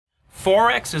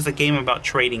Forex is a game about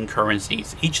trading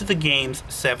currencies. Each of the game's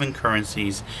 7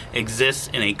 currencies exists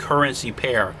in a currency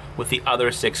pair with the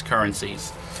other 6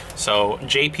 currencies. So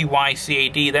JPY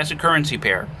CAD, that's a currency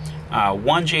pair. 1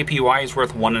 JPY is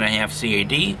worth 1.5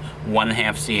 CAD,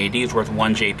 1.5 CAD is worth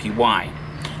 1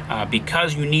 JPY.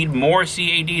 Because you need more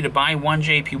CAD to buy 1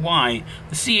 JPY,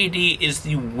 the CAD is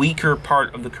the weaker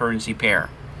part of the currency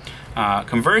pair.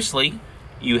 Conversely,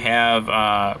 you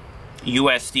have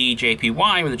USD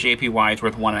JPY, where the JPY is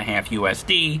worth 1.5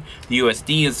 USD. The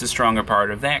USD is the stronger part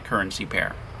of that currency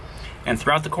pair. And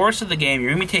throughout the course of the game,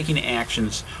 you're going to be taking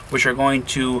actions which are going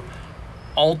to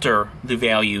alter the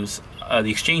values, the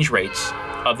exchange rates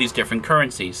of these different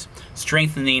currencies,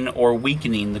 strengthening or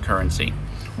weakening the currency.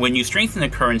 When you strengthen the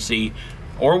currency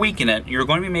or weaken it, you're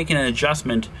going to be making an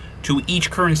adjustment to each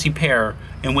currency pair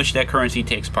in which that currency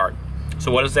takes part.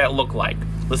 So what does that look like?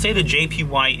 Let's say the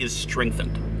JPY is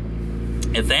strengthened.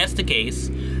 If that's the case,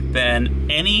 then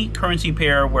any currency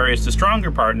pair where it's the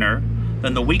stronger partner,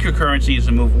 then the weaker currency is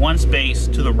to move 1 space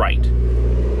to the right.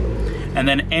 And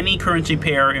then any currency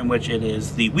pair in which it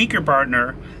is the weaker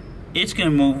partner, it's going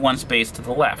to move 1 space to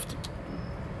the left.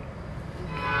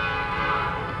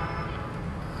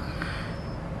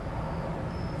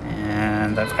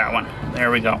 And that's got one.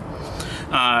 There we go.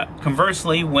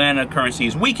 Conversely, when a currency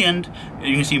is weakened,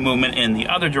 you can see movement in the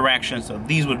other direction. So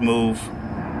these would move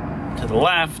to the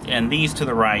left and these to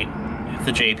the right if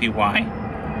the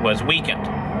JPY was weakened.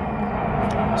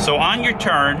 So on your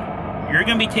turn, you're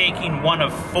going to be taking one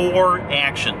of 4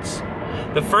 actions.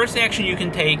 The first action you can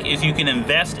take is you can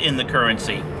invest in the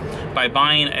currency by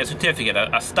buying a certificate,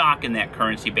 a stock in that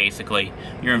currency basically.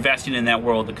 You're investing in that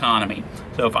world economy.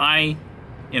 So if I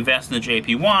invest in the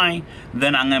JPY,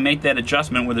 then I'm going to make that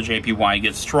adjustment where the JPY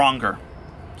gets stronger.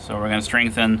 So we're going to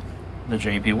strengthen the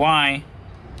JPY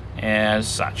as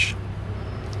such.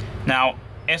 Now,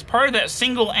 as part of that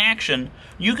single action,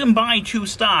 you can buy 2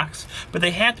 stocks, but they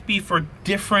have to be for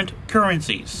different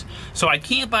currencies. So I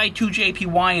can't buy 2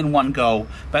 JPY in one go,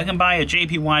 but I can buy a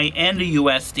JPY and a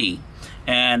USD.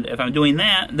 And if I'm doing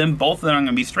that, then both of them are going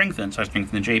to be strengthened. So I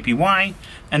strengthen the JPY,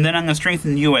 and then I'm going to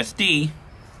strengthen the USD,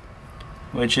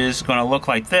 which is going to look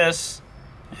like this,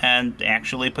 and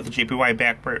actually put the JPY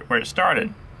back where it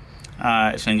started.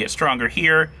 It's going to get stronger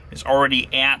here. It's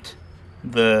already at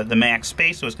the max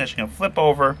space, so it's actually going to flip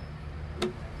over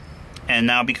and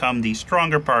now become the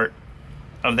stronger part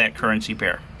of that currency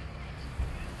pair.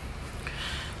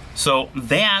 So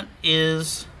that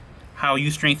is how you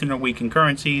strengthen or weaken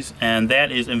currencies, and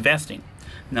that is investing.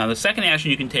 Now the second action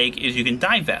you can take is you can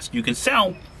divest. You can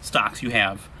sell stocks you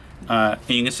have, and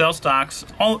you can sell stocks,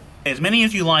 as many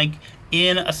as you like,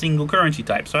 in a single currency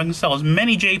type. So I can sell as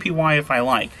many JPY if I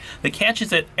like. The catch is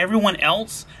that everyone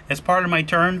else, as part of my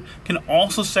turn, can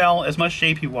also sell as much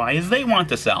JPY as they want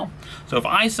to sell. So if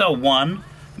I sell 1,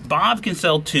 Bob can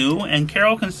sell 2, and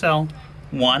Carol can sell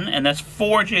 1, and that's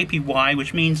 4 JPY,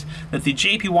 which means that the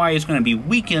JPY is going to be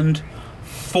weakened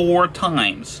 4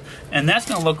 times. And that's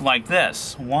going to look like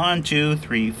this. 1, 2,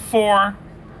 3, 4.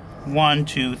 1,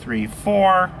 2, 3,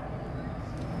 4.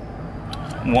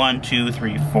 1, 2,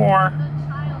 3, 4.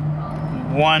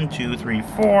 1, 2, 3,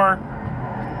 4.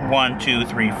 1, 2,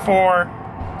 3, 4.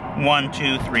 1,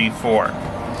 2, 3, 4.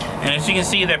 And as you can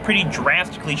see, that pretty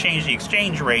drastically changed the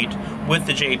exchange rate with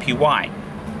the JPY.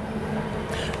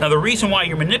 Now the reason why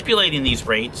you're manipulating these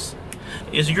rates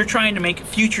is you're trying to make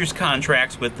futures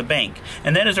contracts with the bank.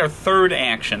 And that is our third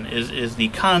action, is the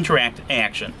contract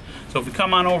action. So if we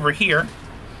come on over here,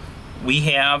 we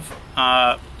have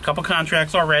a couple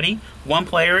contracts already. One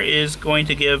player is going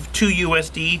to give 2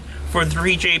 USD for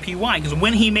 3 JPY, because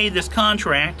when he made this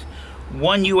contract,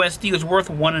 1 USD was worth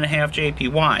 1.5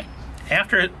 JPY.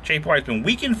 After JPY has been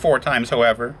weakened 4 times,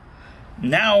 however,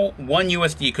 now 1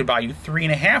 USD could buy you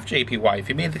 3.5 JPY. If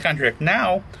he made the contract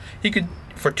now, he could,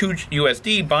 for 2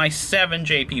 USD, buy 7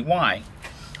 JPY.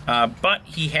 But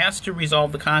he has to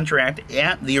resolve the contract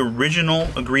at the original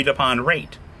agreed upon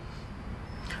rate.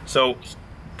 So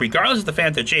regardless of the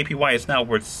fact that JPY is now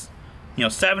worth,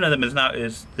 7 of them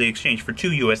is the exchange for 2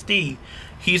 USD,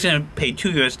 he's going to pay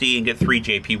 2 USD and get 3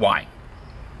 JPY.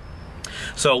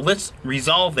 So let's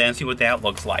resolve that and see what that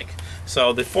looks like.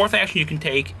 So the fourth action you can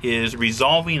take is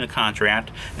resolving a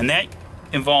contract, and that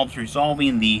involves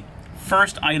resolving the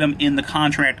first item in the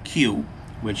contract queue,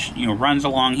 which runs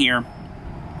along here.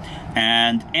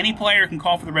 And any player can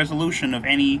call for the resolution of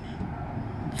any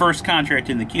first contract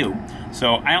in the queue.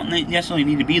 So I don't necessarily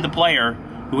need to be the player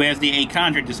who has the A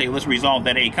contract to say, let's resolve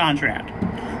that A contract.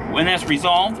 When that's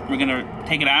resolved, we're going to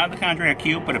take it out of the contract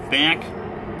queue, put it back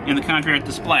in the contract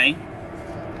display,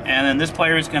 And then this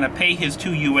player is going to pay his 2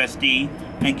 USD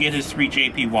and get his 3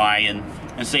 JPY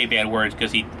and say bad words,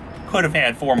 because he could have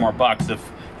had 4 more bucks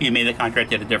if he had made the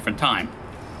contract at a different time.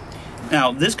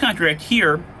 Now, this contract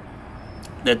here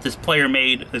that this player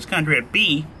made, this contract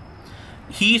B,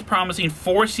 he's promising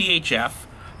 4 CHF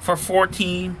for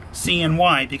 14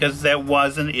 CNY, because that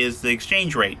was and is the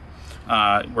exchange rate,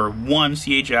 where 1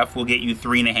 CHF will get you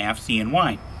 3.5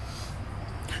 CNY.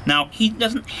 Now, he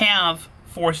doesn't have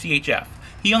 4 CHF.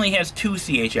 He only has 2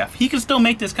 CHF. He can still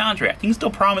make this contract. He can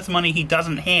still promise money he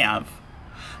doesn't have.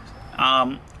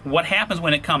 What happens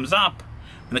when it comes up,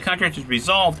 when the contract is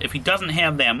resolved, if he doesn't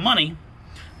have that money,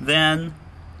 then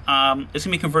it's going to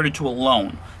be converted to a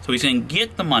loan. So he's going to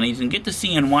get the money, he's going to get the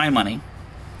CNY money,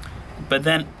 but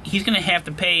then he's going to have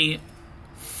to pay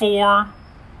 4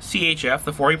 CHF,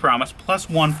 the 4 he promised, plus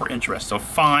 1 for interest, so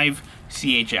 5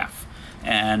 CHF.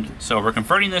 And so we're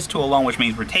converting this to a loan, which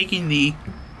means we're taking the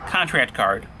contract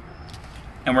card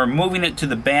and we're moving it to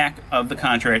the back of the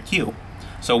contract queue.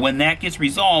 So when that gets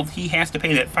resolved, he has to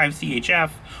pay that 5 CHF,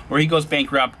 or he goes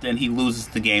bankrupt and he loses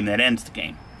the game. That ends the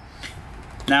game.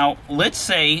 Now, let's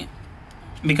say,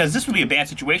 because this would be a bad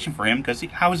situation for him, because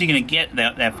how is he going to get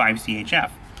that 5 CHF?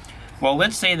 Well,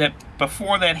 let's say that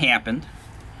before that happened,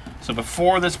 so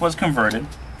before this was converted,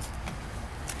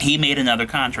 he made another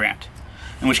contract,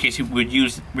 in which case he would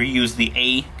reuse the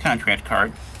A contract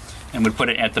card and would put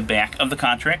it at the back of the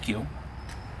contract queue.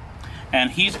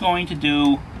 And he's going to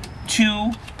do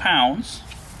 2 pounds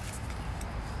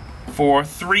for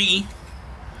 3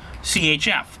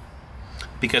 CHF,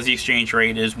 because the exchange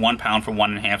rate is 1 pound for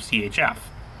 1.5 CHF.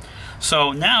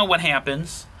 So now what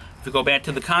happens, if we go back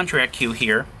to the contract queue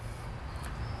here,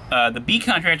 the B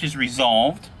contract is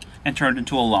resolved and turned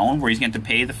into a loan where he's going to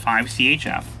pay the 5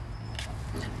 CHF.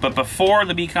 But before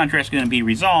the B contract is going to be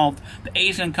resolved, the A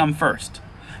is going to come first.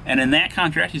 And in that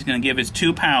contract, he's going to give his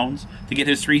 2 pounds to get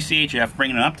his 3 CHF,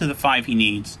 bringing it up to the 5 he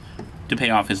needs to pay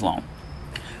off his loan.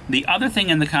 The other thing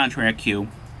in the contract queue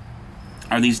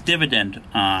are these dividend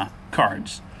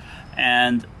cards.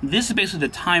 And this is basically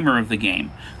the timer of the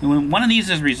game. When one of these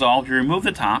is resolved, you remove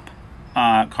the top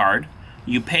card,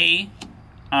 you pay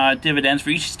dividends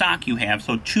for each stock you have,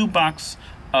 so $2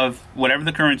 of whatever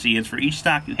the currency is for each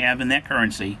stock you have in that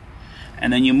currency,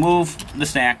 and then you move the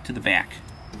stack to the back.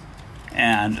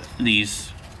 And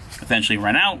these eventually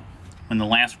run out. When the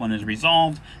last one is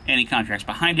resolved, any contracts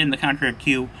behind it in the contract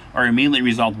queue are immediately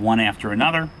resolved one after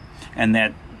another, and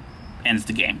that ends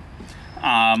the game.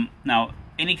 Now,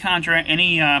 any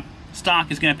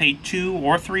stock is going to pay $2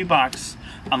 or $3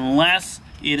 unless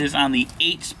it is on the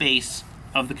 8 space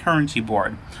of the currency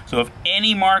board. So if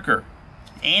any marker,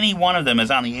 any one of them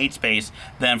is on the 8 space,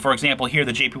 then, for example, here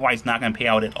the JPY is not going to pay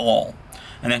out at all.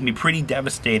 And that can be pretty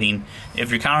devastating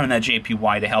if you're counting on that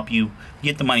JPY to help you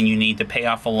get the money you need to pay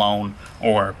off a loan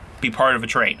or be part of a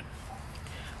trade.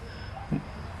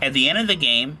 At the end of the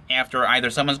game, after either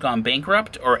someone's gone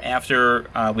bankrupt or after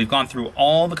we've gone through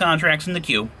all the contracts in the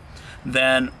queue,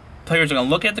 then players are going to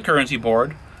look at the currency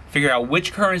board, figure out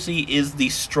which currency is the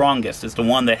strongest, is the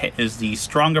one that is the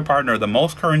stronger partner, the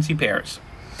most currency pairs.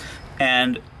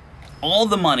 And all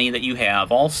the money that you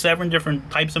have, all 7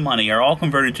 different types of money, are all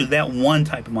converted to that one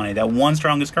type of money, that one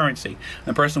strongest currency.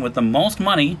 The person with the most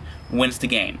money wins the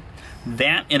game.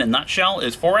 That, in a nutshell,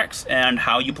 is Forex and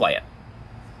how you play it.